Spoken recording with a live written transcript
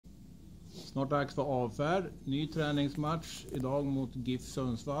Snart dags för avfärd. Ny träningsmatch idag mot Gif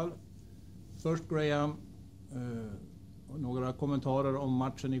Sundsvall. Först Graham, några kommentarer om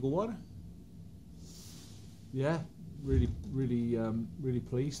matchen igår. Yeah, really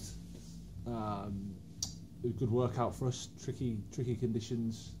pleased. A good workout for us. Tricky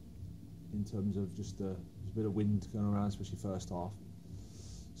conditions in terms of just there's a bit of wind going around, especially first half.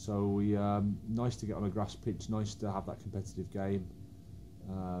 So we nice to get on a grass pitch. Nice to have that competitive game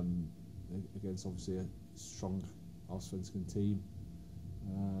against obviously a strong Allsvenskan team.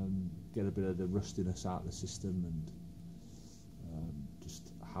 Get a bit of the rustiness out of the system and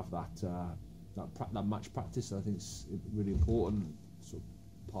just have that match practice. I think it's really important. Sort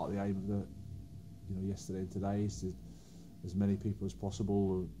of part of the aim of the yesterday and today is to as many people as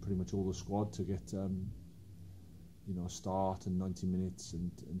possible, pretty much all the squad, to get a start and 90 minutes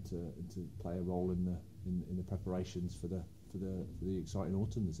and to play a role in the preparations for the exciting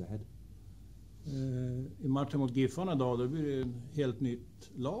autumn that's ahead. I matchen mot Giffarna idag, då blir det ett helt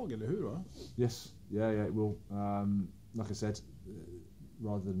nytt lag, eller hur va? Yes, yeah, it will. Like I said,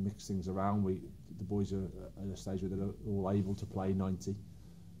 rather than mix things around, the boys are at a stage where they're all able to play 90.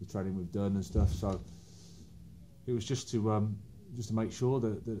 The training we've done and stuff, so it was just to make sure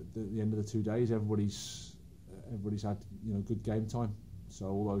that at the end of the 2 days everybody's had good game time. So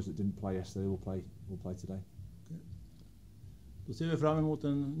all those that didn't play yesterday will play today. Okay. Då ser vi fram emot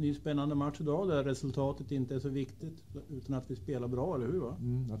en ny spännande match idag där resultatet inte är så viktigt utan att vi spelar bra, eller hur va?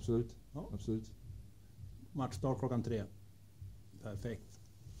 Absolut. Ja. Absolut. Matchstart 3:00. Perfekt.